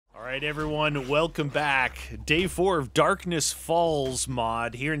right, everyone, welcome back. Day 4 of Darkness Falls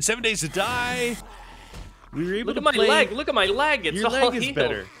mod here in 7 Days to Die. We were able Look to at my leg. Look at my leg. It's your all leg is healed.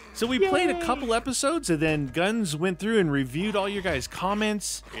 better. So we played a couple episodes, and then Guns went through and reviewed all your guys'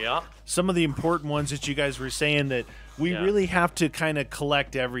 comments. Yeah. Some of the important ones that you guys were saying that we really have to kind of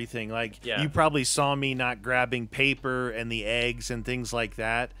collect everything. Like, you probably saw me not grabbing paper and the eggs and things like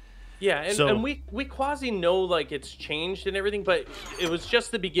that. Yeah, and we quasi know, like, it's changed and everything, but it was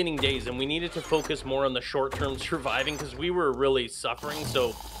just the beginning days, and we needed to focus more on the short-term surviving because we were really suffering,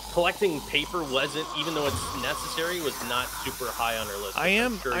 so collecting paper wasn't, even though it's necessary, was not super high on our list. I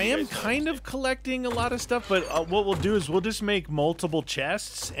am kind of collecting a lot of stuff, but what we'll do is we'll just make multiple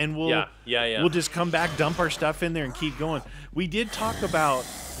chests, and we'll just come back, dump our stuff in there, and keep going. We did talk about,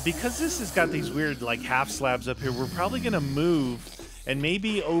 because this has got these weird, like, half slabs up here, we're probably going to move and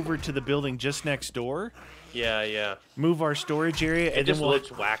maybe over to the building just next door. Yeah, yeah. Move our storage area. It just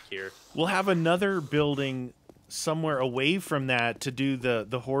looks whack here. We'll have another building somewhere away from that to do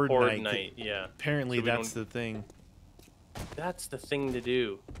the Horde night. Yeah. Apparently so that's the thing. That's the thing to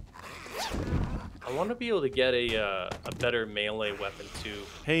do. I want to be able to get a better melee weapon too.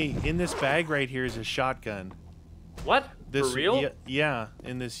 Hey, in this bag right here is a shotgun. What? For real? Yeah,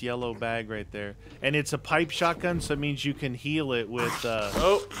 in this yellow bag right there. And it's a pipe shotgun, so it means you can heal it with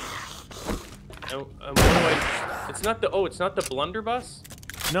Oh. It's not the blunderbuss?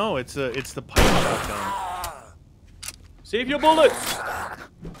 No, it's the pipe shotgun. Save your bullets!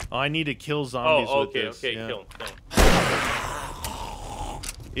 Oh, I need to kill zombies with this. Okay, kill him.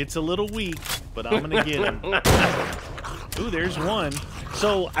 It's a little weak, but I'm gonna get him. Ooh, there's one.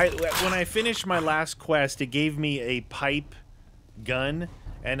 So when I finished my last quest, it gave me a pipe gun,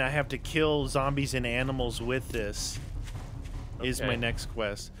 and I have to kill zombies and animals with this. Is my next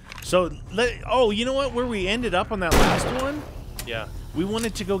quest. So oh, you know what? Where we ended up on that last one? Yeah. We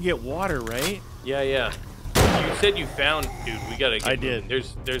wanted to go get water, right? Yeah, yeah. You said you found, dude. We gotta get moving.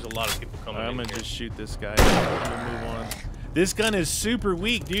 There's a lot of people coming. I'm gonna just shoot this guy. I'm gonna move on. This gun is super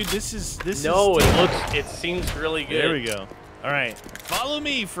weak, dude. This is. It seems really good. There we go. All right, follow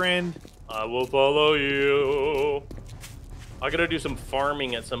me, friend. I will follow you. I gotta do some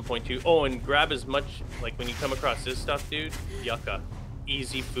farming at some point too. Oh, and grab as much, like when you come across this stuff, dude. Yucca,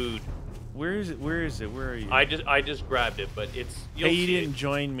 easy food. Where is it? Where is it? Where are you? I just grabbed it, but it's. Hey, you didn't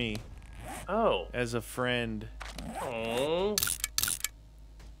join me. Oh. As a friend. Oh.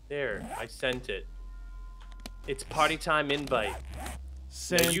 There, I sent it. It's party time invite.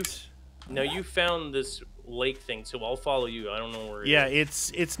 Sent. Now you found this lake thing, so I'll follow you. I don't know where it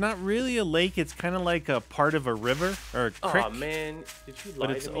is. It's not really a lake. It's kind of like a part of a river or a creek. Oh man, did you lie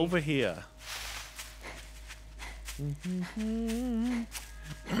But it's to me? over here.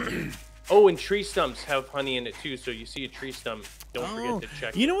 Oh, and tree stumps have honey in it too. So you see a tree stump, don't forget to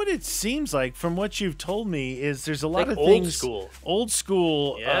check. You know what it seems like from what you've told me is there's a lot of things old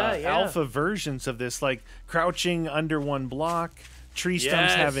school alpha versions of this, like crouching under one block. Tree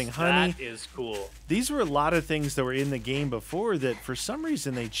stumps having honey. That is cool. These were a lot of things that were in the game before that for some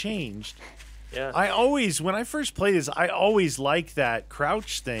reason they changed. Yeah. When I first played this, I always liked that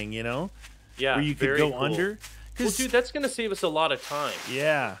crouch thing, you know? Yeah. Where you could go under. Well, dude, that's going to save us a lot of time.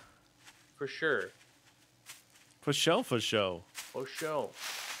 Yeah. For sure. For show. For show.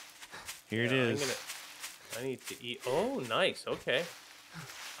 Here it is. I need to eat. Oh, nice. Okay.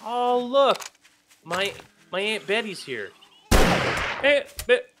 Oh, look. My Aunt Betty's here. Hey,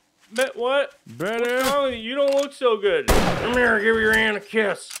 what? Better. What's wrong with you? You don't look so good. Come here, give your aunt a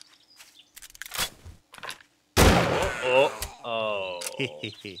kiss. Oh. All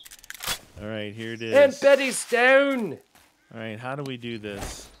right, here it is. Aunt Betty's down. All right, how do we do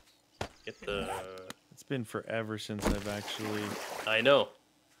this? Get the... It's been forever since I've actually... I know.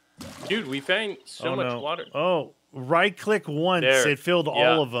 Dude, we found so much water. Oh, right-click once. It filled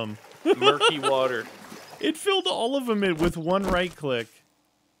all of them. Murky water. It filled all of them with one right click.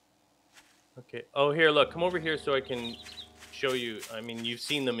 Okay. Oh, here, look. Come over here so I can show you. I mean, you've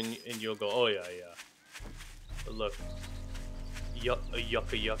seen them and you'll go, oh, yeah. But look.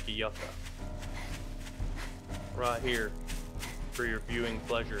 Yucca. Right here for your viewing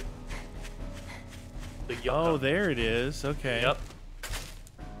pleasure. The yucca. Oh, there it is. Okay. Yep.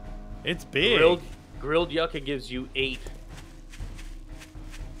 It's big. Grilled yucca gives you 8.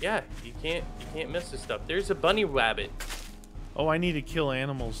 Yeah, you can't miss this stuff. There's a bunny rabbit. Oh, I need to kill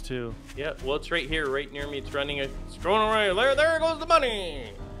animals too. Yeah, well, it's right here, right near me. It's running. It's going away. There goes the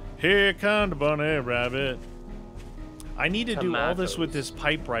bunny. Here comes the bunny rabbit. I need to do all this with this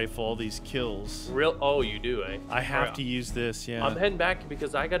pipe rifle, all these kills. Oh, you do, eh? I have to use this, yeah. I'm heading back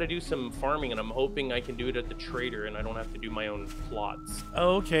because I got to do some farming, and I'm hoping I can do it at the trader, and I don't have to do my own plots.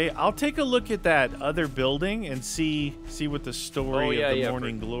 Oh, okay. I'll take a look at that other building and see what the story of the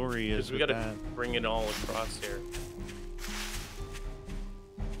Morning Glory is. We got to bring it all across here.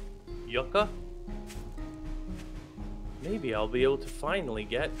 Yucca? Maybe I'll be able to finally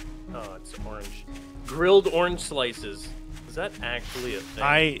get... Oh, it's orange. Grilled orange slices. Is that actually a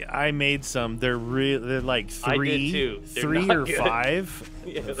thing? I made some. They're like three, I did too. Three or good. 5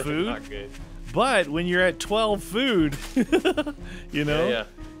 yeah, food. Not good. But when you're at 12 food, you know, yeah.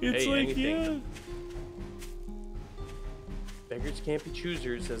 it's hey, like anything. Beggars can't be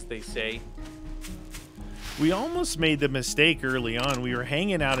choosers, as they say. We almost made the mistake early on. We were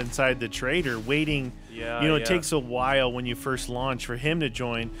hanging out inside the trader waiting. Yeah, you know, it takes a while when you first launch for him to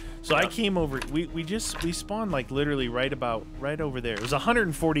join. So I came over. We spawned like literally right over there. It was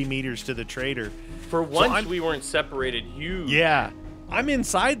 140 meters to the trader. For once, we weren't separated huge. Yeah. I'm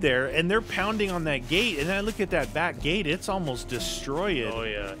inside there, and they're pounding on that gate, and I look at that back gate. It's almost destroyed. Oh,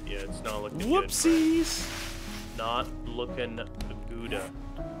 yeah. Yeah, it's not looking Whoopsies. good. Not looking good. All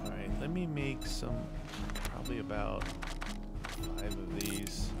right, let me make some, probably about 5 of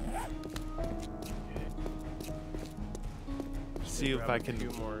these. Okay. See if I can. A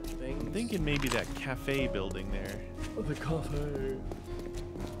few more things. I'm thinking maybe that cafe building there. Oh, the cafe.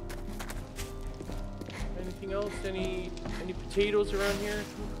 Anything else? Any potatoes around here?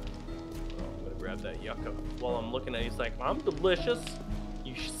 Oh, I'm gonna grab that yucca. While I'm looking at it, he's like, I'm delicious.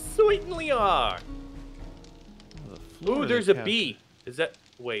 You certainly are. Ooh, there's a bee. Is that...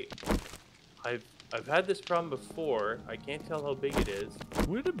 Wait. I've had this problem before. I can't tell how big it is.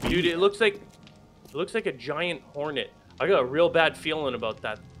 Where'd a bee? Dude, it looks like a giant hornet. I got a real bad feeling about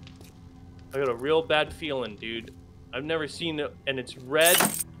that. I got a real bad feeling, dude. I've never seen it, and it's red.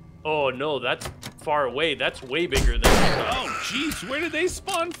 Oh no, that's far away. That's way bigger than... Oh, jeez, where did they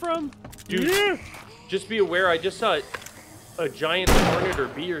spawn from? Dude, yeah. Just be aware, I just saw a giant hornet or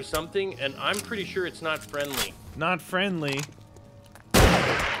bee or something, and I'm pretty sure it's not friendly. Not friendly.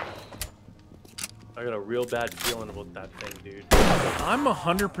 I got a real bad feeling about that thing, dude. I'm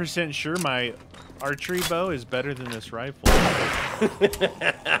 100% sure my archery bow is better than this rifle.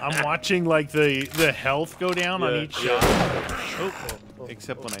 I'm watching like the health go down on each shot. Oh,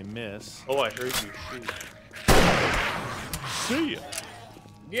 except when I miss. Oh, I heard you shoot. See ya.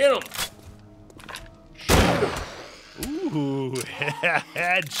 Get him. Ooh,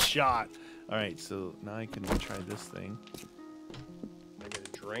 headshot. All right, so now I can try this thing. I get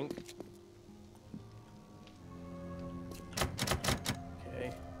a drink.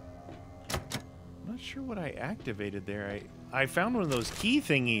 Okay. I'm not sure what I activated there. I found one of those key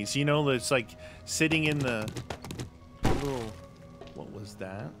thingies, you know, that's like sitting in the little... What was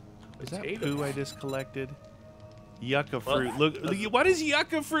that? Is that poo I just collected? Yucca fruit. Look, why does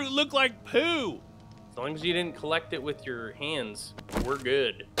yucca fruit look like poo? As long as you didn't collect it with your hands, we're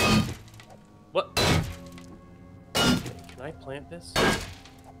good. What? Can I plant this? How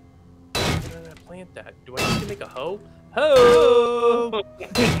did I plant that? Do I need to make a hoe? Hoe!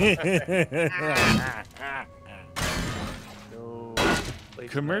 No.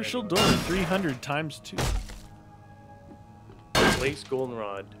 Commercial door 300 times 2. Place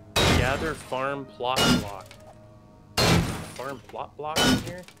goldenrod. Gather farm plot block. Farm plot block in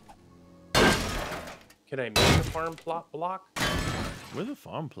here? Can I make a farm plot block? Where's the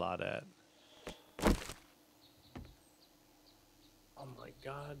farm plot at? Oh my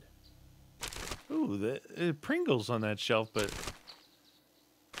god. Ooh, the Pringles on that shelf, but...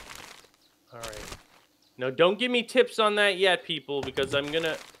 Alright. Now don't give me tips on that yet, people, because I'm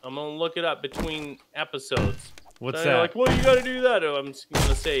gonna look it up between episodes. What's so that? Like, well, you gotta do that. I'm just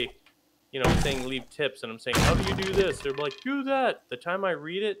gonna say, you know, I'm saying leave tips, and I'm saying, how do you do this? They're like, do that. The time I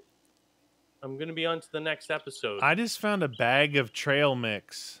read it, I'm gonna be on to the next episode. I just found a bag of trail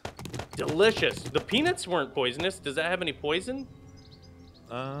mix. Delicious. The peanuts weren't poisonous. Does that have any poison?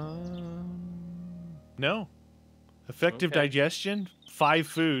 No. Effective digestion, 5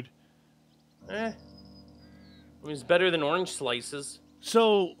 food. I mean, it's better than orange slices.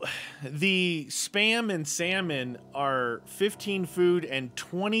 So, the Spam and salmon are 15 food and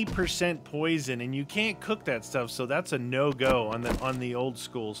 20% poison, and you can't cook that stuff, so that's a no-go on the old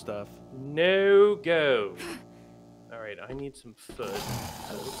school stuff. No go. All right, I need some food.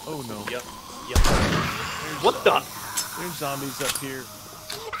 Oh no. Yep. What the? There's zombies up here.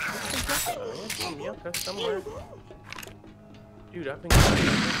 Yucca somewhere. Dude, I've been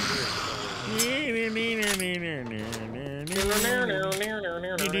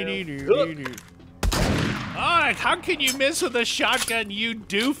Oh, how can you miss with a shotgun, you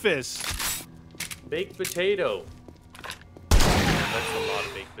doofus? Baked potato. That's a lot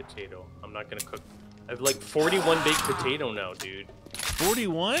of baked potato. I'm not gonna cook. I have like 41 baked potato now, dude.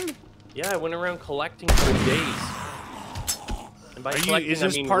 41? Yeah, I went around collecting for days. And by collecting, is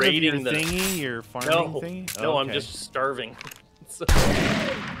this I mean part of your raiding the thingy, your farming thingy? No, Okay. I'm just starving. So...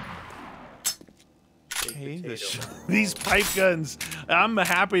 Hey, these pipe guns. I'm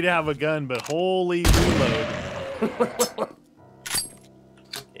happy to have a gun, but holy reload.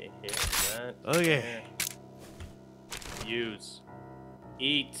 Okay, here, that. Okay. Use.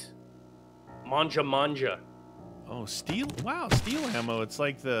 Eat. Manja manja. Oh, steel. Wow, steel ammo. It's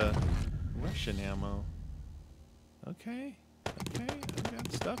like the Russian ammo. Okay. Okay. I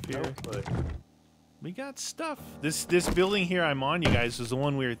got stuff here. Output. We got stuff. This building here I'm on, you guys, is the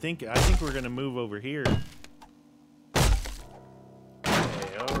one we were thinking. I think we're gonna move over here.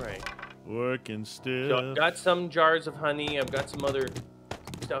 Okay, alright. Working still. So I've got some jars of honey. I've got some other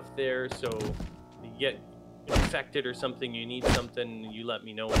stuff there. So you get infected or something, you need something, you let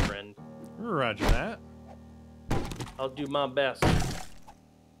me know, friend. Roger that. I'll do my best.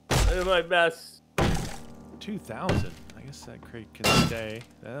 I'll do my best. 2,000. I guess that crate can stay.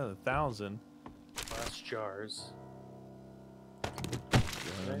 1,000. Glass jars.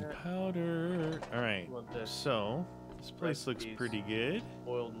 Gunpowder. All right. So this place looks pretty good.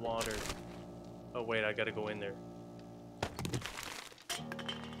 Boiled water. Oh wait, I gotta go in there.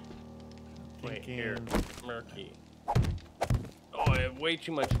 Wait, here. Murky. Oh, I have way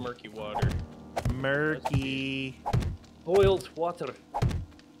too much murky water. Murky. Boiled water.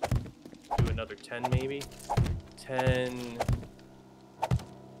 Do another 10 maybe. 10.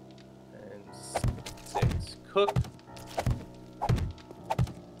 And 6. Cook.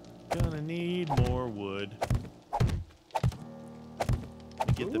 Gonna need more wood.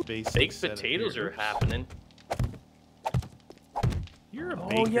 Get the basics. Baked potatoes are happening. You're a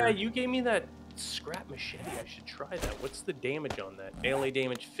baker. Oh yeah, you gave me that scrap machete. I should try that. What's the damage on that? Melee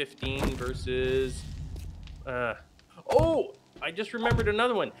damage 15 versus... Oh! I just remembered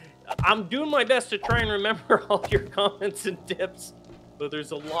another one. I'm doing my best to try and remember all your comments and tips, but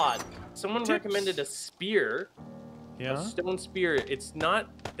there's a lot. Someone recommended a spear. Yeah? A stone spear. It's not...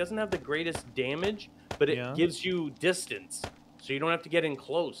 It doesn't have the greatest damage, but it gives you distance. So you don't have to get in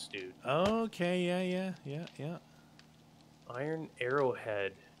close, dude. Okay, yeah. Iron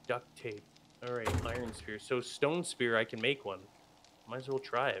arrowhead. Duct tape. Alright, iron spear. So stone spear, I can make one. Might as well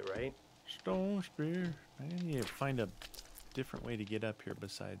try it, right? Stone spear. I need to find a different way to get up here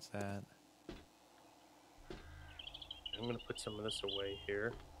besides that. I'm gonna put some of this away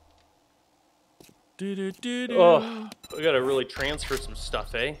here. Do-do-do-do. Oh, I gotta really transfer some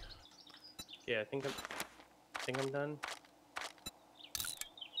stuff, eh? Yeah, I think I'm done.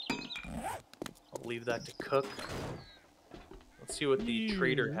 I'll leave that to cook. Let's see what the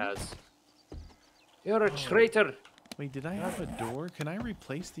trader has. You're a traitor. Wait, did I have a door? Can I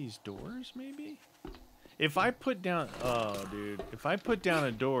replace these doors, maybe? If I put down... Oh, dude. If I put down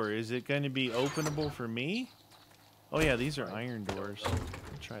a door, is it going to be openable for me? Oh, yeah, these are iron doors. I'll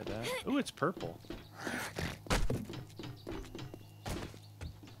try that. Oh, it's purple.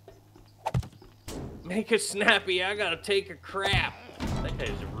 Make it snappy. I gotta take a crap. That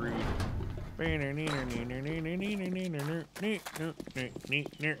guy's rude.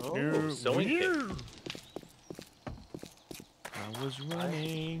 Oh, sewing kit. I was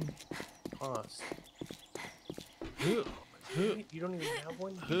running. Cost. You don't even have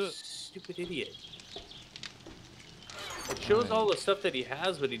one? You stupid idiot. It shows all the stuff that he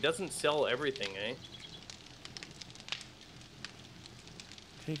has, but he doesn't sell everything, eh?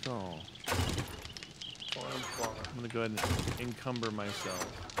 Take all. Farm. I'm gonna go ahead and encumber myself.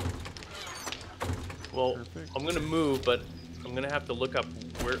 Well, Perfect. I'm gonna move, but I'm gonna have to look up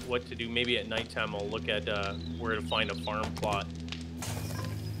what to do. Maybe at nighttime I'll look at where to find a farm plot.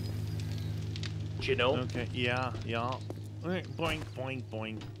 Do you know? Okay, yeah. Boink, boink,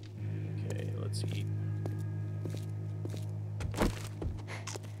 boink. Okay, let's eat.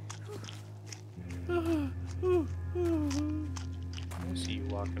 I see you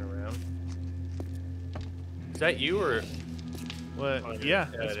walking around. Is that you or? What? Oh, yeah,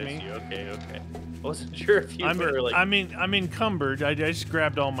 that's me. You. Okay. I wasn't sure if you were like. I'm encumbered. I just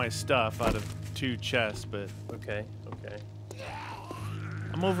grabbed all my stuff out of 2 chests, but. Okay.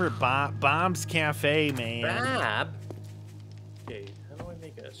 I'm over at Bob's Cafe, man. Bob. Okay, how do I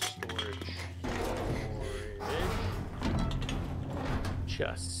make a storage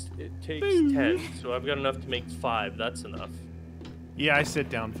chest? It takes 10, so I've got enough to make 5. That's enough. Yeah, I sit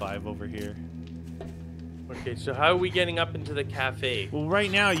down 5 over here. Okay, so how are we getting up into the cafe? Well,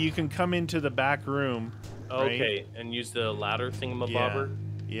 right now you can come into the back room. Okay, and use the ladder thingamabobber.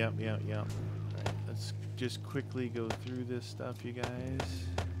 Yep. All right, let's just quickly go through this stuff, you guys.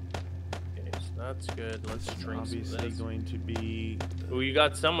 Okay, so that's good. Let's This is drink some of obviously this. going to be Oh, you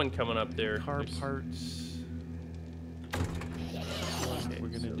got someone coming up there. car parts. Okay, We're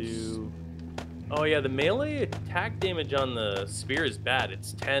gonna do. Oh yeah, the melee attack damage on the spear is bad.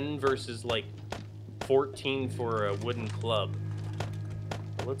 It's 10 versus like 14 for a wooden club.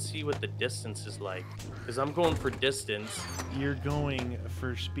 But let's see what the distance is like. Because I'm going for distance. You're going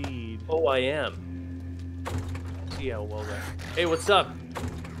for speed. Oh, I am. See how well that. Hey, what's up?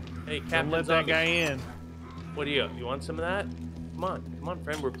 Hey, Captain. Don't let that guy in. What do you? You want some of that? Come on,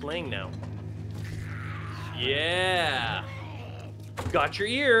 friend. We're playing now. Yeah. Got your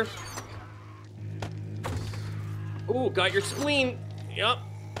ear. Ooh, got your spleen. Yup.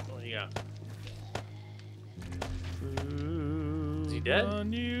 What do you got? Is he dead? I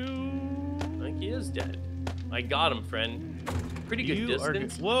think he is dead. I got him, friend. Pretty good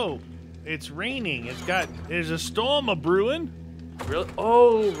distance. Whoa, it's raining. There's a storm a brewing. Really?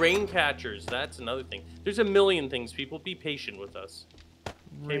 Oh, rain catchers. That's another thing. There's a million things. People, be patient with us.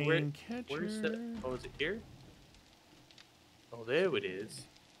 Okay, Rain catcher. where's the? Oh, is it here? Oh, there it is.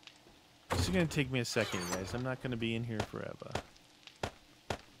 This is gonna take me a second, guys. I'm not gonna be in here forever.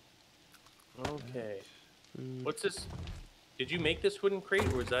 Okay. Food. What's this? Did you make this wooden crate,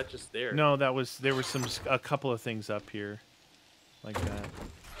 or was that just there? No, there was a couple of things up here, like that.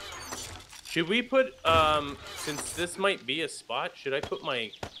 Should we put since this might be a spot, should I put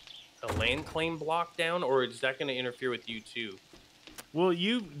a land claim block down, or is that going to interfere with you too? Well,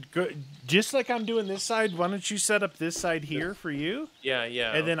 you go, just like I'm doing this side. Why don't you set up this side here for you? Yeah.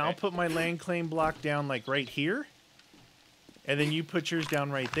 And then I'll put my land claim block down like right here, and then you put yours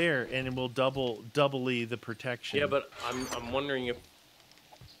down right there, and it will doubly the protection. Yeah, but I'm wondering if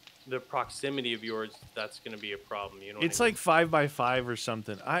the proximity of yours, that's going to be a problem. You know, it's like 5 by 5 or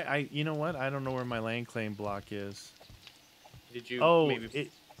something. You know what? I don't know where my land claim block is. Did you? Oh, maybe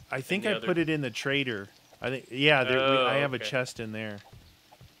I think I put it in the trader. I think, yeah, I have a chest in there.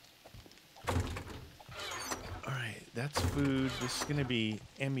 All right, that's food. This is gonna be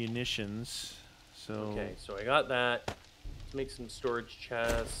ammunitions. So okay, so I got that. Let's make some storage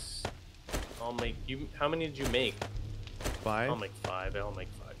chests. I'll make you. How many did you make? 5. I'll make 5. I'll make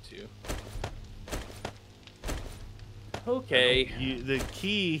 5 too. Okay. The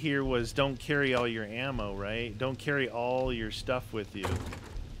key here was don't carry all your ammo, right? Don't carry all your stuff with you.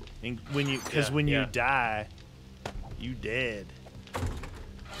 And when you die, you dead.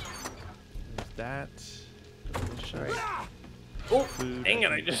 There's that. Right. Oh, Food, dang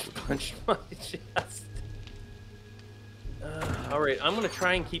it! I just punched my chest. All right, I'm gonna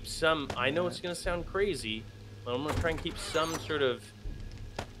try and keep some. I know it's gonna sound crazy, but I'm gonna try and keep some sort of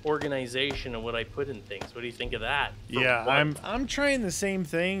organization of what I put in things. What do you think of that? Yeah, I'm trying the same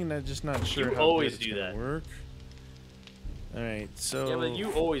thing, and I'm just not sure you how always good it's do gonna that. work. All right, so Yeah, but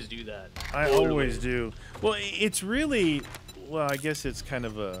you always do that. I always do. Well, it's really, well, I guess it's kind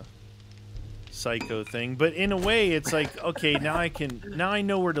of a psycho thing, but in a way, it's like, okay, now I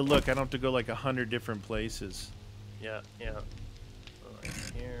know where to look. I don't have to go like 100 different places. Yeah. All right,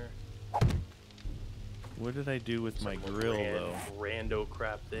 here. What did I do with my grill though? Rando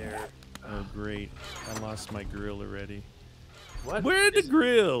crap there. Oh great, I lost my grill already. What? Where are the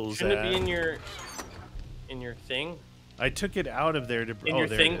grills? Shouldn't it be at? in your thing? I took it out of there to. In your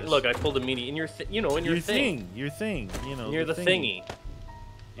thing. Look, I pulled a meaty. In your thing. You know, in your thing. Your thing. You know. Near the thingy.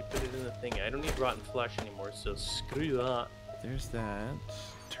 You put it in the thingy. I don't need rotten flesh anymore, so screw that. There's that.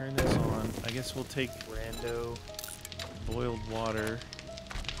 Turn this on. I guess we'll take Rando. boiled water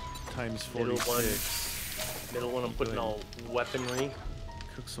times 46. Middle one I'm putting all weaponry.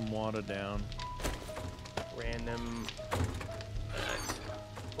 Cook some water down. Random.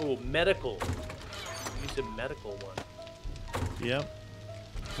 Oh, medical. Use a medical one. Yep.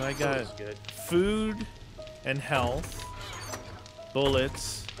 So I got good. food and health,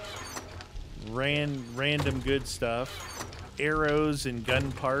 bullets, random good stuff, arrows and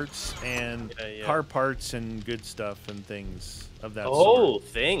gun parts, and car parts and good stuff and things of that sort. Oh,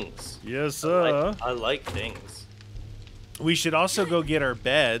 things. Yes, sir. I like things. We should also go get our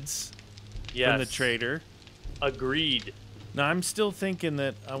beds from the trader. Agreed. Now, I'm still thinking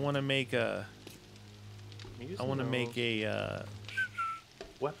that I want to make a...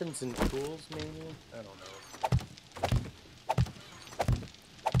 weapons and tools, maybe? I don't know.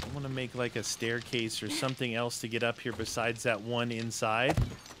 I want to make like a staircase or something else to get up here besides that one inside.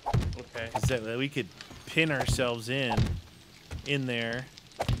 Okay. So that we could pin ourselves in there.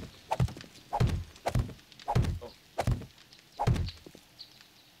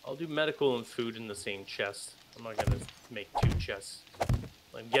 I'll do medical and food in the same chest. I'm not gonna make 2 chests.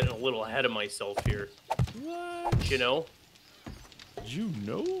 I'm getting a little ahead of myself here. What? You know? You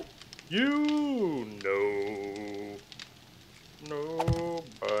know? You know.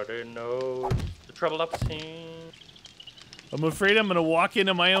 Nobody knows the trouble I've seen. I'm afraid I'm gonna walk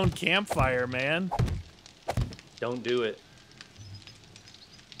into my own campfire, man. Don't do it.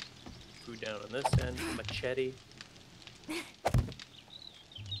 Food down on this end. Machete.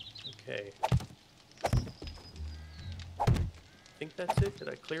 Okay. I think that's it. Did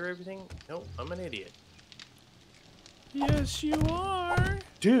I clear everything? Nope, I'm an idiot. Yes, you are.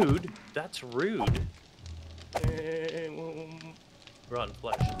 Dude, that's rude. Rotten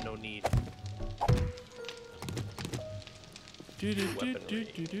flesh, no need. Stone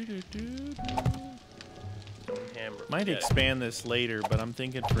hammer. Might expand this later, but I'm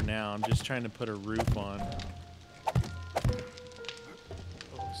thinking for now, I'm just trying to put a roof on.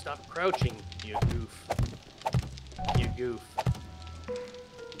 Oh, stop crouching, you goof. You goof.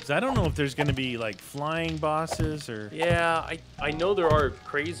 'Cause I don't know if there's gonna be like flying bosses or. Yeah, I know there are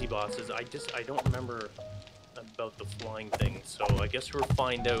crazy bosses. I don't remember about the flying thing, so I guess we'll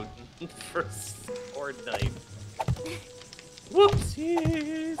find out for sword knife.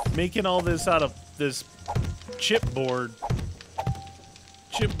 Whoopsies! Making all this out of this chipboard.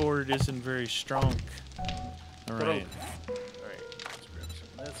 Chipboard isn't very strong. All right. Alright, let's grab some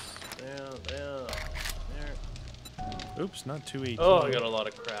of this. There. Oops, not 218. Oh, I got a lot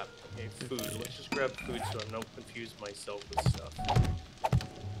of crap. Okay, food. Let's just grab food so I don't confuse myself with stuff.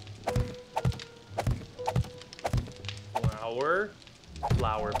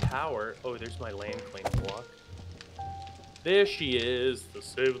 Flower power. Oh, there's my land claim block. There she is, the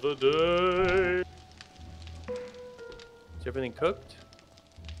save of the day. Is everything cooked?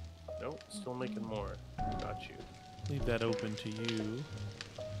 Nope, still making more. Got you. Leave that open to you.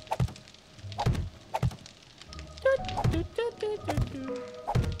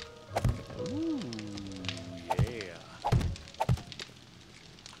 Ooh, yeah.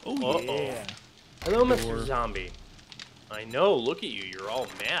 Oh, yeah. Hello, Mr. Zombie. I know, look at you, you're all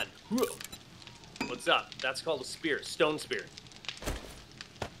mad. What's up? That's called a spear, stone spear.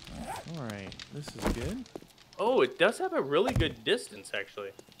 Alright, this is good. Oh, it does have a really good distance,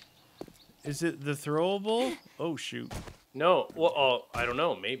 actually. Is it the throwable? Oh, shoot. No, well, I don't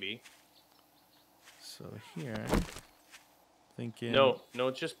know, maybe. So here, thinking... No,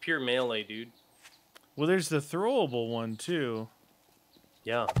 it's just pure melee, dude. Well, there's the throwable one, too.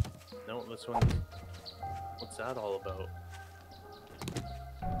 Yeah. No, this one... What's that all about?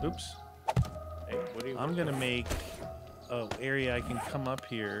 Oops. Hey, what are you... I'm gonna make an area I can come up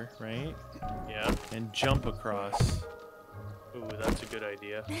here, right? Yeah. And jump across. Ooh, that's a good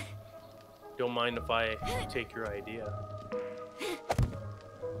idea. Don't mind if I take your idea.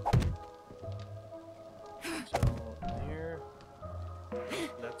 So, here...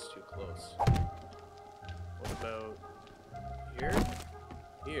 That's too close. What about... here?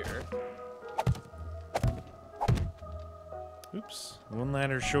 Here? Oops. One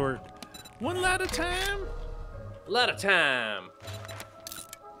ladder short. One ladder time! Ladder time!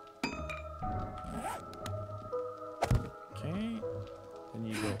 Okay. And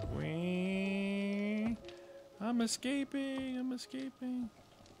you go, wee. I'm escaping.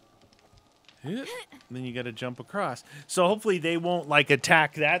 Hit. Then you gotta jump across. So hopefully they won't, like,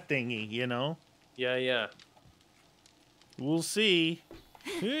 attack that thingy, you know? Yeah. We'll see.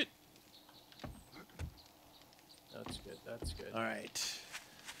 Hit. That's good. All right.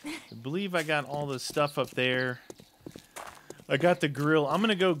 I believe I got all the stuff up there. I got the grill. I'm going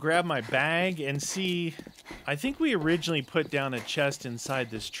to go grab my bag and see. I think we originally put down a chest inside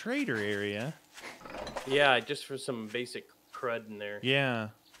this trader area. Yeah, just for some basic crud in there. Yeah.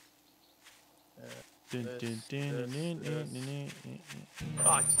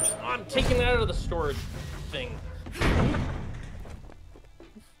 Oh, I'm taking it out of the storage thing.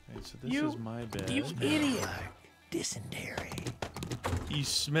 Right, so this is my bed. You idiot. Dysentery. You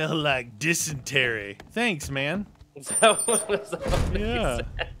smell like dysentery. Thanks, man. Is that what Yeah.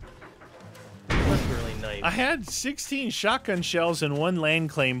 said? That's really nice. I had 16 shotgun shells and 1 land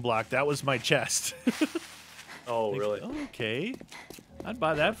claim block. That was my chest. Oh, really? Okay. I'd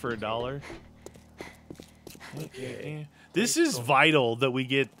buy that for $1. Okay. This is vital that we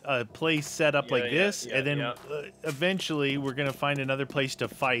get a place set up like this, and then eventually we're going to find another place to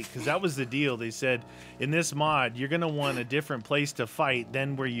fight, because that was the deal. They said, in this mod, you're going to want a different place to fight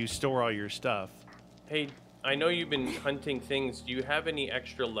than where you store all your stuff. Hey, I know you've been hunting things. Do you have any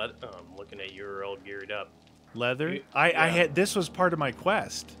extra leather? Oh, I'm looking at you, you're all geared up. Leather? I had, this was part of my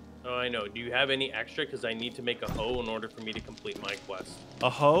quest. Oh, I know. Do you have any extra? Because I need to make a hoe in order for me to complete my quest. A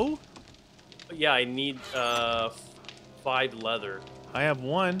hoe? Yeah, I need 5 leather. I have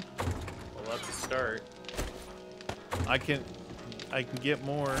 1. Well, that's a start. I can get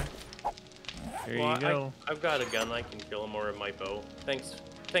more. There you go. I've got a gun. I can kill him, or my bow. Thanks,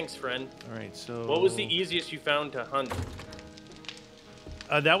 friend. All right, so... What was the easiest you found to hunt?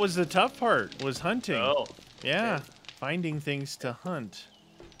 That was the tough part, was hunting. Oh. Yeah, okay. finding things to hunt.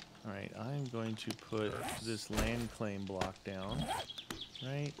 All right, I'm going to put this land claim block down.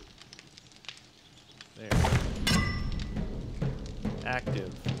 Right there.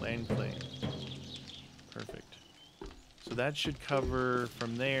 Active, land claim. Perfect. So that should cover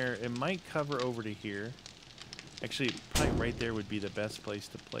from there. It might cover over to here. Actually, probably right there would be the best place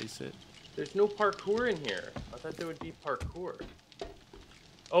to place it. There's no parkour in here. I thought there would be parkour.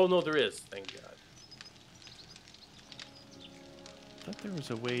 Oh, no, there is. Thank God. I thought there was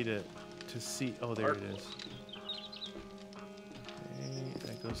a way to see. Oh, there it is. Okay,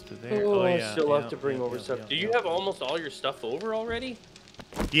 that goes to there. Oh, yeah. I still yeah, have to bring over stuff. Do you yeah. have almost all your stuff over already?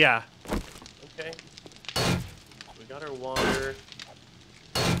 Yeah. Okay. We got our water.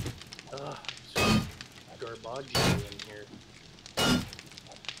 Ugh, garbage in here.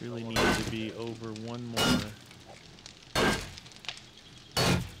 Really needs to be over 1 more.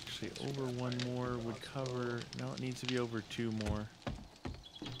 Actually, over 1 more would cover. No, it needs to be over 2 more.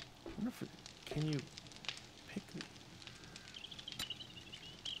 I wonder if can you pick the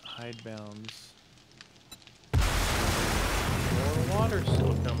hide bounds? More water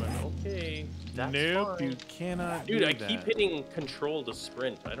still coming. Okay. That's nope, fine. you cannot. Dude, do I that. keep hitting control to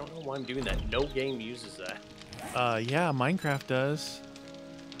sprint. I don't know why I'm doing that. No game uses that. Yeah, Minecraft does.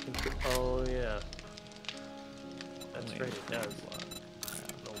 Oh, yeah. That's right, it does. I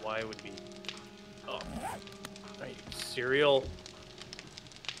don't know why it would be. Oh. Right, cereal.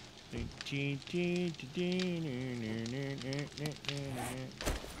 This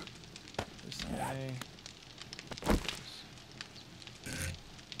guy.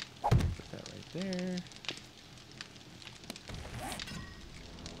 Put that right there.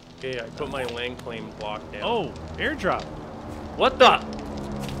 Okay, I put my land claim block down. Oh, airdrop. What the?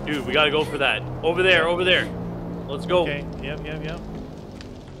 Dude, we gotta go for that. Over there, over there. Let's go. Okay, yep.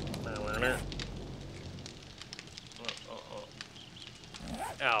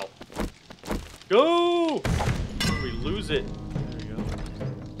 Ow. Go! We lose it. There we go.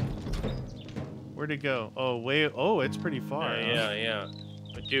 Where'd it go? Oh, way. Oh, it's pretty far. Yeah.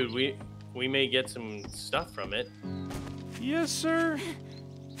 But dude, we may get some stuff from it. Yes, sir.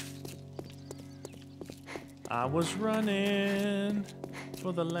 I was running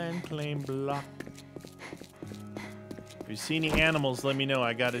for the land claim block. If you see any animals, let me know.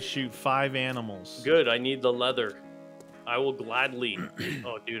 I gotta shoot 5 animals. Good, I need the leather. I will gladly.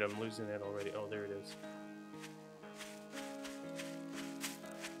 Oh, dude, I'm losing it already. Oh, there it is.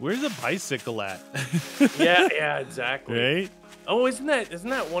 Where's the bicycle at? Yeah, exactly. Right? Oh, isn't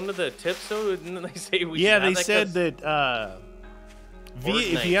that one of the tips though? Didn't they say we? Yeah, should have they said that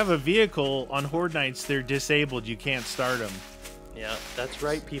if you have a vehicle on Horde Nights, they're disabled. You can't start them. Yeah, that's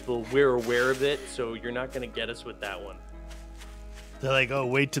right, people. We're aware of it, so you're not gonna get us with that one. They're like, oh,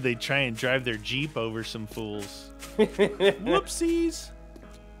 wait till they try and drive their Jeep over some fools. Whoopsies.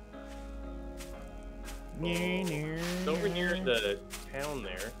 It's over near the town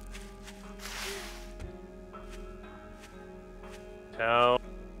there. Town.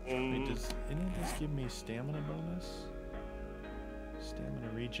 Wait, does any of this give me stamina bonus? Stamina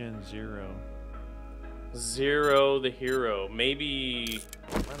regen 0. 0, the hero. Maybe,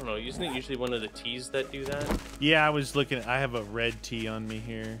 I don't know. Isn't it usually one of the T's that do that? Yeah, I was looking. I have a red tea on me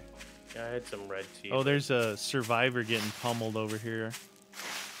here. Yeah, I had some red tea. Oh, there's a survivor getting pummeled over here.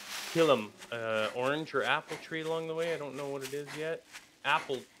 Kill him. Orange or apple tree along the way. I don't know what it is yet.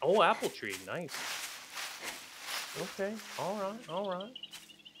 Apple. Oh, apple tree. Nice. Okay. All right.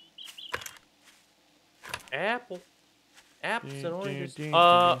 Apple. Apples and oranges.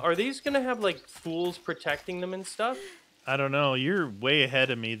 Are these gonna have like fools protecting them and stuff? I don't know. You're way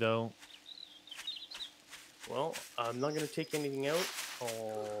ahead of me though. Well, I'm not gonna take anything out.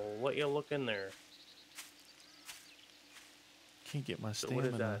 I'll let you look in there. Can't get my So stamina.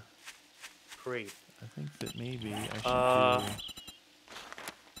 what is that? Crate. I think that maybe I should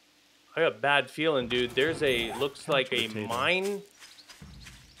I got a bad feeling, dude. There's a looks like a potato. mine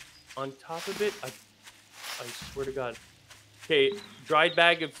on top of it. I swear to God. Okay, dried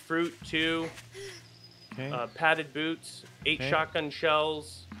bag of fruit 2. Okay. Padded boots, 8 Okay. shotgun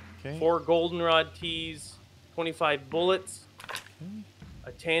shells, Okay. 4 goldenrod teas, 25 bullets, Okay.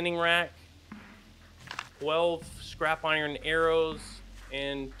 a tanning rack, 12 scrap iron arrows,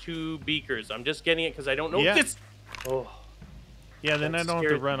 and 2 beakers. I'm just getting it because I don't know Yeah. if this. Oh. Yeah, then I That's don't have to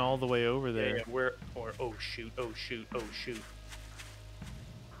scary. run all the way over there. Yeah, where? Or oh shoot! Oh shoot! Oh shoot!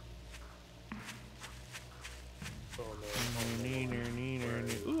 Oh no!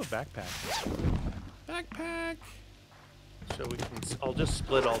 Ooh, a backpack. Backpack. So we can. I'll just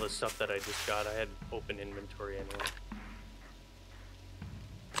split all the stuff that I just got. I had open inventory anyway.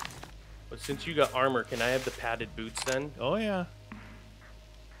 But since you got armor, can I have the padded boots then? Oh yeah.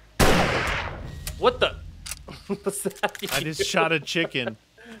 What the? What's that? I just shot a chicken.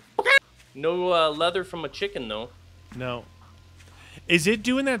 No leather from a chicken though. No. Is it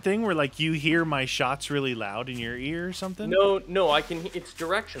doing that thing where like you hear my shots really loud in your ear or something? No, I can. It's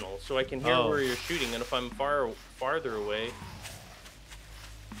directional, so I can hear Oh. where you're shooting, and if I'm farther away,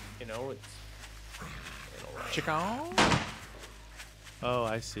 you know, it's. Chicken. Oh,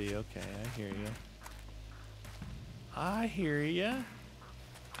 I see. Okay, I hear you. I hear you.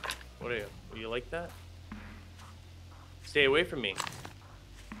 What are you? You like that? Stay away from me.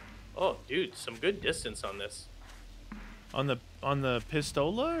 Oh, dude, some good distance on this. On the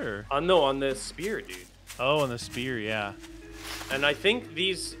pistola or? No, on the spear, dude. Oh, on the spear, yeah. And I think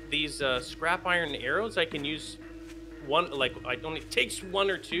these scrap iron arrows I can use one, like it takes 1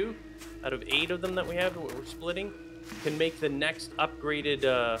 or 2 out of 8 of them that we have that we're splitting can make the next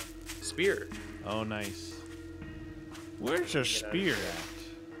upgraded spear. Oh, nice. Where's the spear at?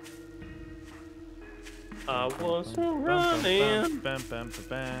 I was running.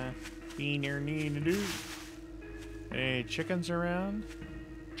 Hey, chickens around?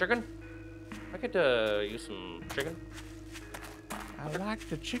 Chicken? I could use some chicken. I like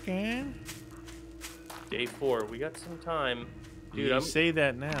the chicken. Day 4, we got some time. Dude, You say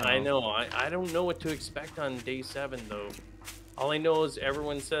that now. I know. I don't know what to expect on day 7 though. All I know is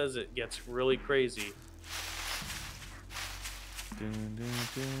everyone says it gets really crazy. And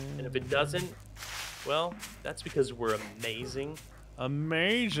if it doesn't, well, that's because we're amazing.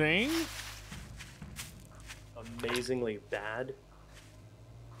 Amazing. Amazingly bad.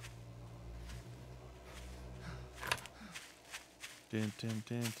 You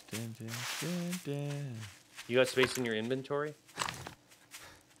got space in your inventory?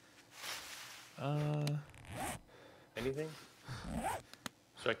 Anything?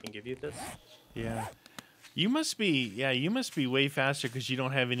 So I can give you this? Yeah. You must be way faster because you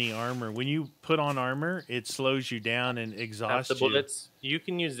don't have any armor. When you put on armor, it slows you down and exhausts the bullets. You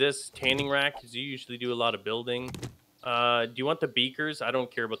can use this tanning rack because you usually do a lot of building. Do you want the beakers? I don't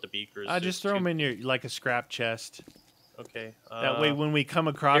care about the beakers. I just throw them in your like a scrap chest. Okay. That way, when we come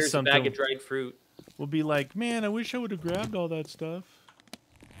across here's something, a bag of dried fruit. we'll be like, "Man, I wish I would have grabbed all that stuff."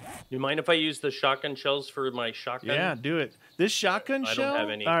 You mind if I use the shotgun shells for my shotgun? Yeah, do it. This shotgun I shell. don't have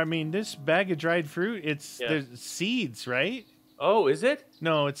any. I mean, this bag of dried fruit. There's seeds, right? Oh, is it?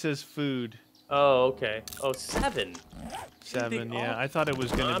 No, it says food. Oh, okay. Oh, 7. 7. Yeah, I thought it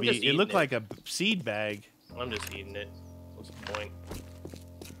was gonna I'm be. just It looked eating like a seed bag. I'm just eating it. What's the point?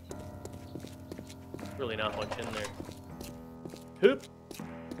 Really not much in there. Hoop.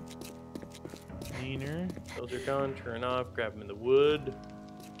 Cleaner. Those are gone. Turn off. Grab them in the wood.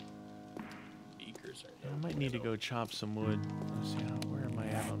 Beakers are. I might need to go chop some wood. Let's see where am I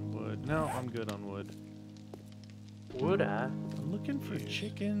at on wood? No, I'm good on wood. Would I? I'm looking for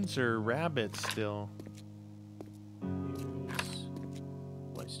chickens or rabbits still. Use...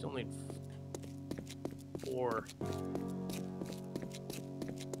 Well, I still need 4. I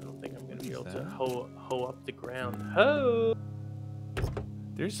don't think I'm gonna be able to hoe up the ground. Hoe!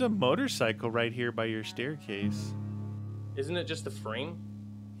 There's a motorcycle right here by your staircase. Isn't it just a frame?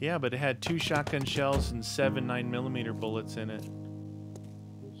 Yeah, but it had 2 shotgun shells and 7 9mm bullets in it.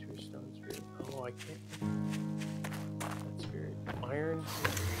 Oh, I can't. That's weird. Iron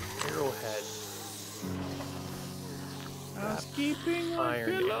arrowhead. Housekeeping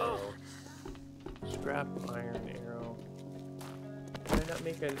Iron arrow. Scrap iron arrow. Did I not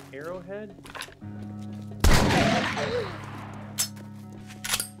make an arrowhead?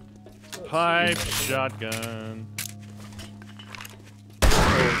 Pipe shotgun.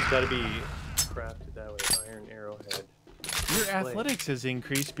 Oh, it's gotta be crafted that way. Iron arrowhead. Your athletics has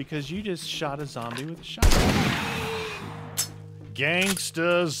increased because you just shot a zombie with a shotgun.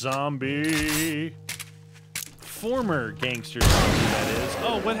 Gangsta zombie. Former gangster zombie, that is.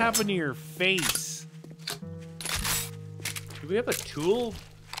 Oh, what happened to your face? Do we have a tool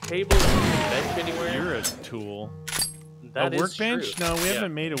table bench anywhere? You're a tool. That a is workbench? true. No, we Yeah.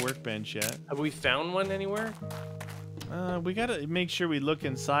 haven't made a workbench yet. Have we found one anywhere? We gotta make sure we look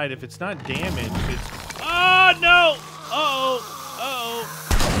inside. If it's not damaged, it's... Oh, no! Uh-oh! Uh-oh!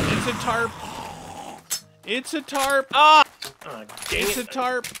 It's a tarp. It's a tarp. Ah! Dang It's it. a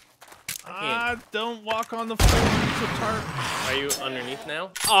tarp. Don't walk on the floor. It's a tarp. Are you underneath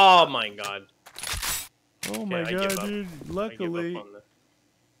now? Oh my god. Oh my I give god, up. dude. I give Luckily. up on this.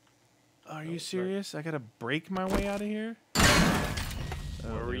 Are you serious? I gotta break my way out of here?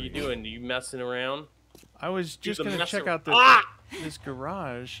 What were you doing? You messing around? I was just the gonna check out this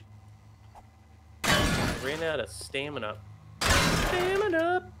garage. I ran out of stamina.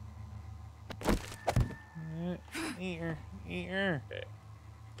 Stamina! Okay.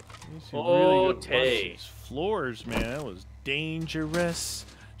 Oh, Tay. Floors, man. That was dangerous.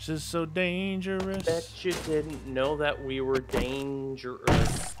 Just so dangerous. Bet you didn't know that we were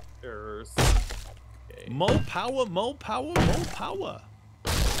dangerous. Okay. More power, more power, more power.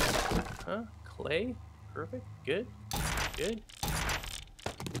 Huh? Clay? Perfect. Good. Good.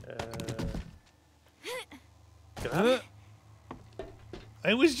 Get up.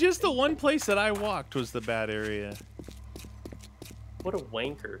 It was just the one place that I walked was the bad area. What a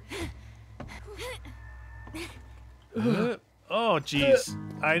wanker. Oh, jeez.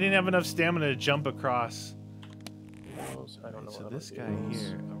 I didn't have enough stamina to jump across. I don't know. So this guy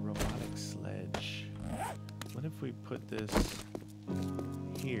here, a robotic sledge. What if we put this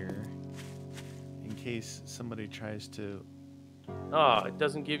here in case somebody tries to... Oh, it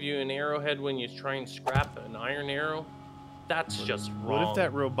doesn't give you an arrowhead when you try and scrap an iron arrow? That's just wrong. What if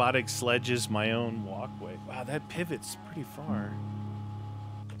that robotic sledge is my own walkway? Wow, that pivot's pretty far.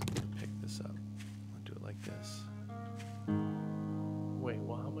 Pick this up. I'll do it like this. Wait,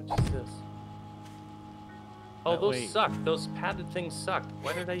 well, how much is this? Oh, That those way- suck. Those padded things suck.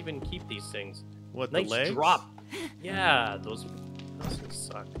 Why did I even keep these things? What, Nice the legs? drop. Yeah, those things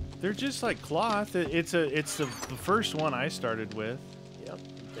suck. They're just like cloth. It's the first one I started with. Yep,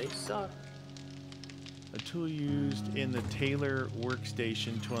 they suck. A tool used in the Taylor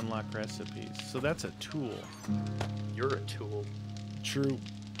workstation to unlock recipes. So that's a tool. You're a tool. True.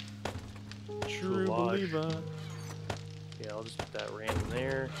 True Toolage. believer. Yeah, I'll just put that random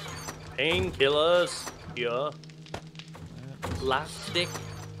there. Painkillers. Yeah. Plastic.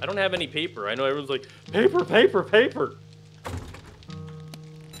 I don't have any paper. I know everyone's like, paper, paper, paper.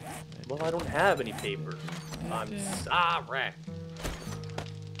 Well, I don't have any paper. I'm sorry.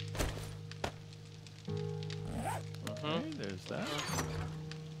 Okay, there's that.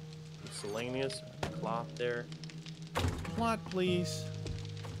 Miscellaneous cloth there. Plot, please.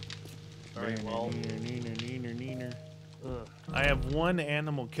 All right, well. Neener. I have one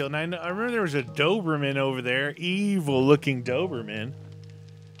animal killed. And I remember there was a Doberman over there. Evil-looking Doberman.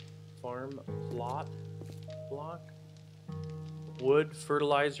 Farm plot block. Wood,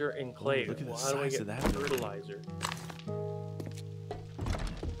 fertilizer, and clay. Look at the How do I size get of that. fertilizer?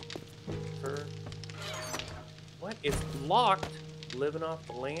 What? It's locked. Living off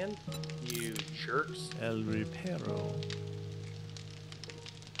the land? You jerks. El Repero.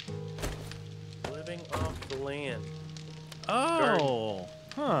 Living off the land. Oh.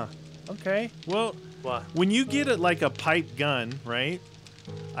 Huh. Okay. Well, What? when you get like a pipe gun, right?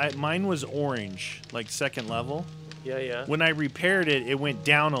 Mine was orange, like second level. Yeah, yeah. When I repaired it, it went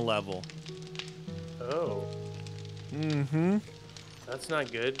down a level. Oh. Mm-hmm. That's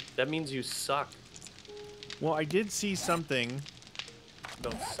not good. That means you suck. Well, I did see something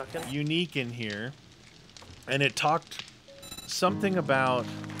Don't suck it. unique in here, and it talked something about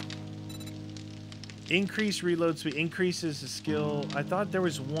increased reload speed, increases the skill. I thought there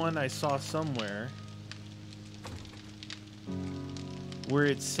was one I saw somewhere where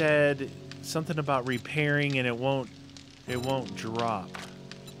it said something about repairing and it won't drop.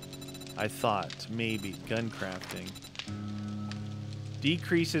 I thought maybe gun crafting.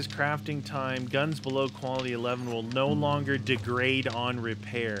 Decreases crafting time. Guns below quality 11 will no longer degrade on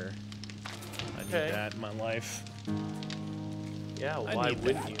repair. I need Okay. that in my life. Yeah, I why need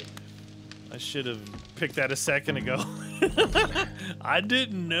wouldn't that. you? I should have picked that a second ago. I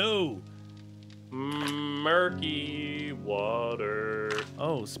didn't know. Murky water.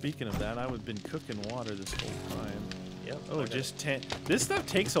 Oh, speaking of that, I've been cooking water this whole time. Yep. Oh, okay. just 10. This stuff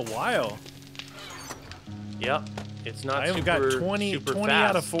takes a while. Yep. It's not I have super, got 20 super 20 fast.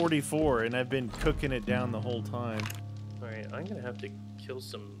 out of 44, and I've been cooking it down the whole time. Alright, I'm gonna have to kill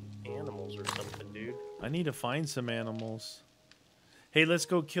some animals or something, dude. I need to find some animals. Hey, let's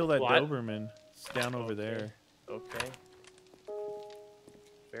go kill that What? Doberman. It's down over there. Okay.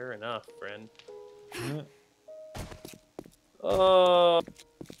 Fair enough, friend. Alright,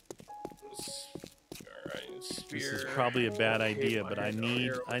 This spear. is probably a bad idea, but I Iron need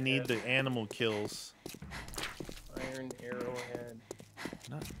arrowhead. the animal kills. Iron arrowhead.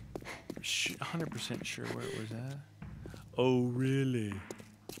 Not 100% sure where it was at. Oh, really?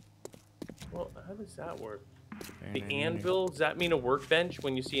 Well, how does that work? The anvil, does that mean a workbench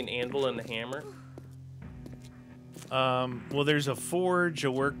when you see an anvil and a hammer? Well, there's a forge,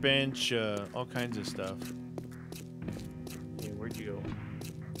 a workbench, all kinds of stuff. Hey, where'd you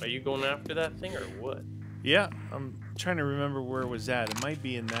go? Are you going after that thing or what? Yeah, I'm trying to remember where it was at. It might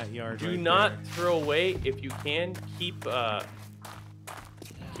be in that yard. Do right not there. throw away, if you can, keep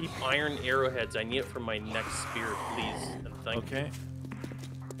iron arrowheads. I need it for my next spear, please. And thank you. Okay.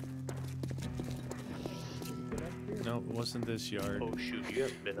 No, it wasn't this yard. Oh shoot, you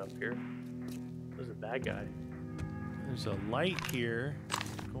haven't been up here. There's a bad guy. There's a light here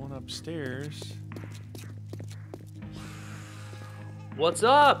going upstairs. What's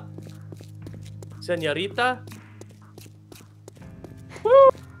up, señorita?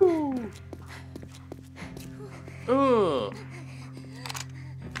 Woo!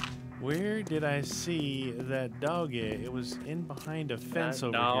 Where did I see that dog? It was in behind a fence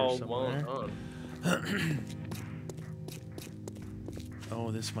over here somewhere. Oh,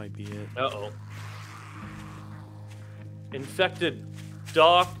 this might be it. Uh-oh. Infected.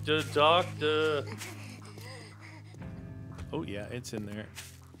 Doctor. Oh, yeah, it's in there.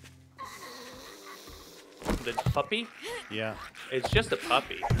 The puppy? Yeah. It's just a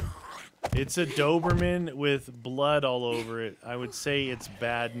puppy. It's a Doberman with blood all over it. I would say it's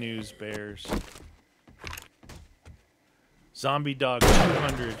bad news bears. Zombie dog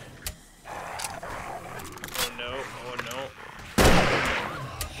 200. Oh no, oh no.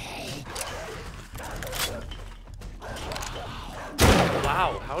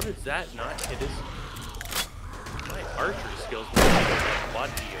 Wow, how does that not hit his... My archery skills are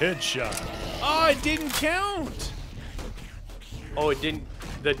body. Headshot. Oh, it didn't count. Oh, it didn't...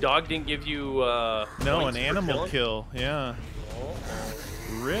 The dog didn't give you, No, points an for animal killing? kill. Yeah. Oh,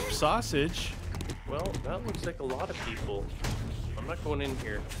 Rip sausage. well, that looks like a lot of people. I'm not going in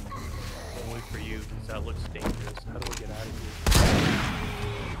here. I'll wait for you, because that looks dangerous. How do we get out of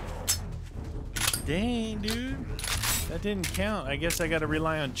here? Dang, dude. That didn't count. I guess I got to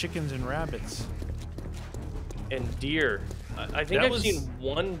rely on chickens and rabbits. And deer. I think That I've was- seen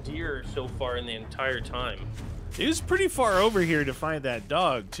one deer so far in the entire time. It was pretty far over here to find that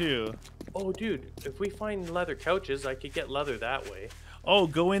dog, too. Oh, dude, if we find leather couches, I could get leather that way. Oh,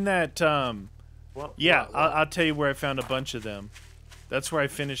 go in that, What? yeah, what? I'll tell you where I found a bunch of them. That's where I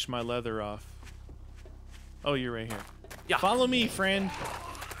finished my leather off. Oh, you're right here. Yeah. Follow me, friend.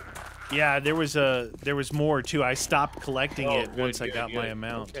 Yeah, there was more, too. I stopped collecting Oh, it good, once I good, got good. my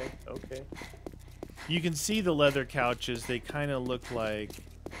amount. Okay, okay. You can see the leather couches. They kind of look like...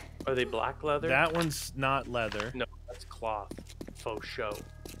 Are they black leather? That one's not leather. No, that's cloth. Faux show.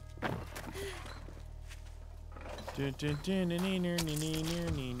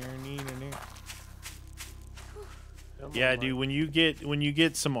 Yeah, dude, when you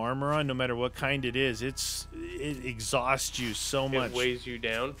get some armor on, no matter what kind it is, it exhausts you so much. It weighs you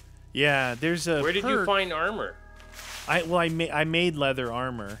down. Yeah, there's a Where did you perk. find armor? I made leather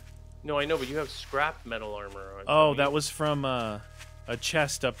armor. No, I know, but you have scrap metal armor on. Oh, don't that you? was from a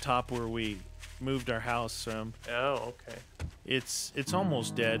chest up top where we moved our house from. Oh, okay. It's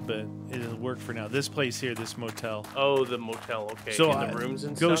almost dead, but it'll work for now. This place here, this motel. Oh, the motel. Okay. So in the rooms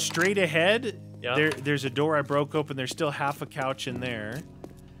and go stuff. straight ahead. Yeah. There's a door I broke open. There's still half a couch in there,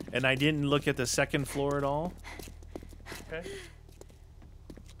 and I didn't look at the second floor at all. Okay.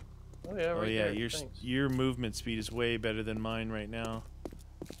 Oh yeah. Right Oh yeah, there. Thanks. your movement speed is way better than mine right now.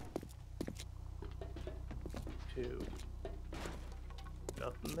 2.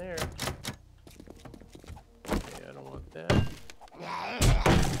 Nothing there. Okay, I don't want that.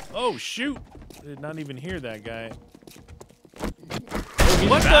 Oh shoot! Did not even hear that guy. He's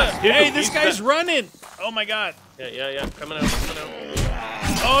What fast, the? dude. Hey, this He's guy's fast. running! Oh my god! Yeah. Coming out.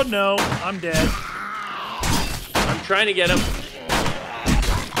 Oh no, I'm dead. I'm trying to get him.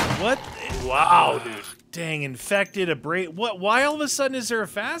 What? Wow, dude. Dang, infected, what? Why all of a sudden is there a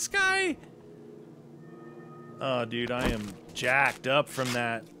fast guy? Oh, dude, I am jacked up from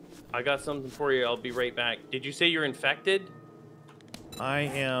that. I got something for you. I'll be right back. Did you say you're infected? I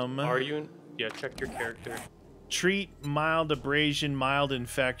am. Are you? Yeah, check your character. Treat mild abrasion, mild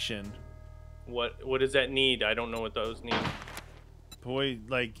infection. What does that need? I don't know what those need. Boy,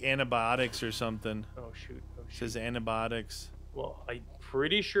 like antibiotics or something. Oh shoot. It says antibiotics. Well, I'm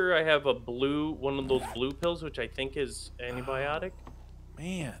pretty sure I have one of those blue pills, which I think is antibiotic.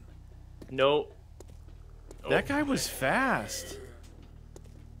 Man, No. that guy was fast.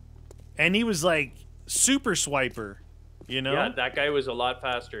 And he was like super swiper, you know? Yeah, that guy was a lot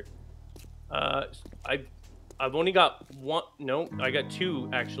faster. I've only got one. No, I got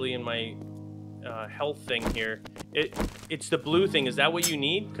 2 actually in my health thing here. It's the blue thing. Is that what you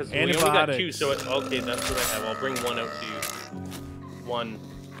need? Because we only got 2. So okay, that's what I have. I'll bring 1 out to you. 1.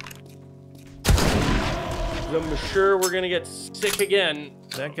 I'm sure we're gonna get sick again.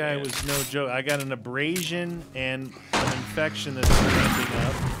 That guy was no joke. I got an abrasion and an infection that's ramping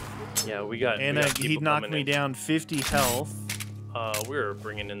up. Yeah, we got. And he knocked me down 50 health. We're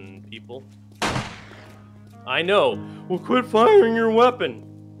bringing in people. I know. Well, quit firing your weapon.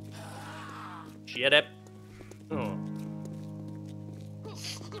 Shut up. Oh.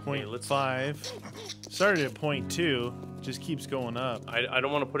 Point 5. Started at point 2. Just keeps going up. I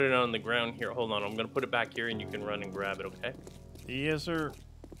don't want to put it on the ground here. Hold on. I'm going to put it back here, and you can run and grab it, okay? Yes, sir.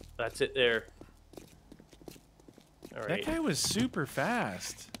 That's it there. All right. That guy was super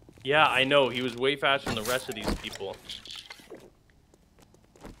fast. Yeah, I know. He was way faster than the rest of these people.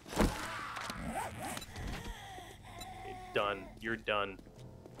 Done. You're done.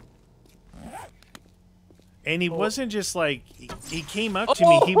 And he wasn't just like he came up to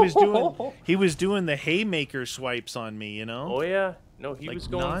me. He was doing the haymaker swipes on me, you know? Oh yeah. No, he like was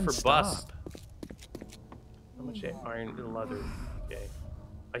going for bust. How much iron and leather? Okay.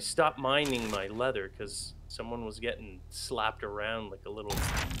 I stopped mining my leather because someone was getting slapped around like a little.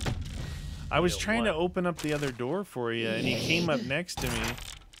 I was trying to open up the other door for you, and he came up next to me,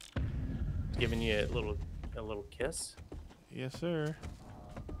 giving you a little kiss. Yes, sir.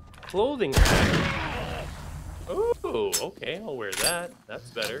 Clothing. Oh, okay. I'll wear that. That's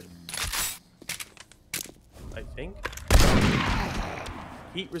better. I think.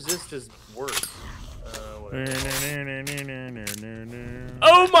 Heat resist is worse.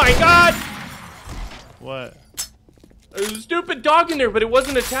 Oh my god! What? There's a stupid dog in there, but it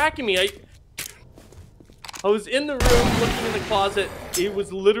wasn't attacking me. I was in the room looking in the closet. It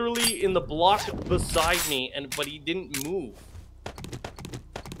was literally in the block beside me, but he didn't move.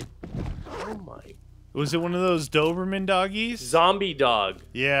 Oh my. Was it one of those Doberman doggies? Zombie dog.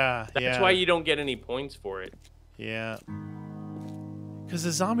 Yeah, That's why you don't get any points for it. Yeah. Because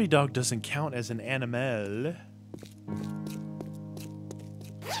the zombie dog doesn't count as an animal.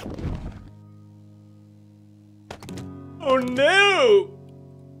 Oh no!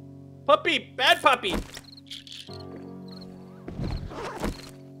 Puppy! Bad puppy!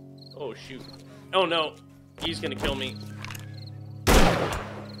 Oh shoot. Oh no. He's gonna kill me.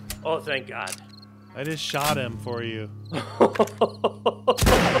 Oh, thank God. I just shot him for you.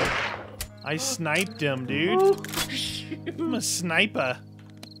 I sniped him, dude. Oh, shoot. I'm a sniper.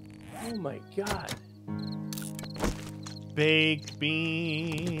 Oh my God. Baked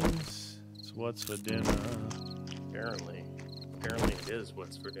beans. It's what's for dinner. Apparently it is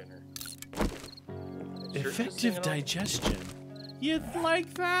what's for dinner. Effective digestion. You'd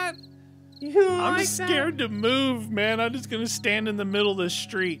like that? You I'm like scared to move, man. I'm just gonna stand in the middle of the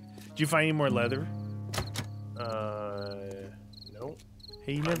street. Did you find any more leather? No.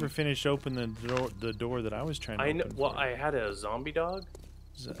 Hey, you never finished opening the door that I was trying to open. I know. Well, I had a zombie dog.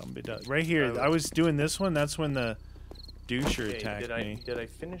 Zombie dog. Right here. I was doing this one. That's when the doucher attacked me. Did I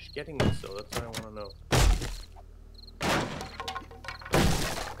finish getting this though? That's what I want to know.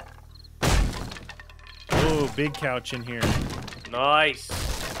 Oh, big couch in here. Nice.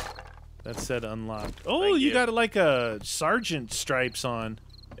 That said unlocked. Oh, you got like a sergeant stripes on.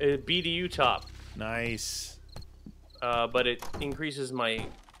 BDU top. Nice. But it increases my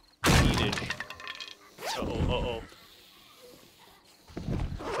speedage. Uh-oh.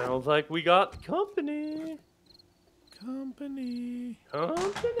 Sounds like we got company. Company.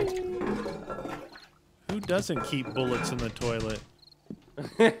 Company. Who doesn't keep bullets in the toilet?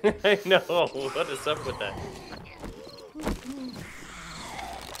 I know. What is up with that?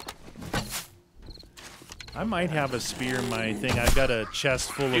 I might have a spear in my thing. I've got a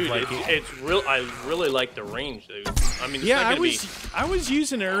chest full of like. It's real. I really like the range, dude. I mean, it's yeah, not gonna I was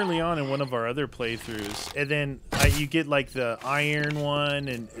using it early on in one of our other playthroughs, and then you get like the iron one,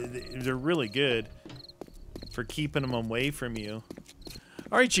 and they're really good for keeping them away from you.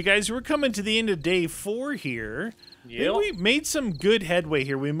 All right, you guys, we're coming to the end of day 4 here. Yep. We made some good headway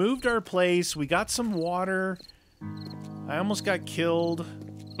here. We moved our place. We got some water. I almost got killed.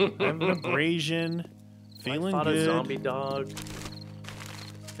 I have an abrasion. Feeling good. A zombie dog.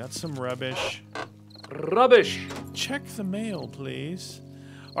 Got some rubbish. Rubbish. Check the mail, please.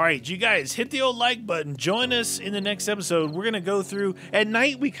 All right, you guys, hit the old like button. Join us in the next episode. We're going to go through, at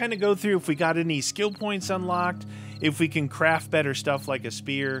night, we kind of go through if we got any skill points unlocked, if we can craft better stuff like a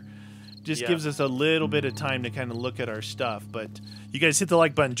spear. Just gives us a little bit of time to kind of look at our stuff. But you guys hit the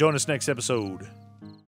like button. Join us next episode.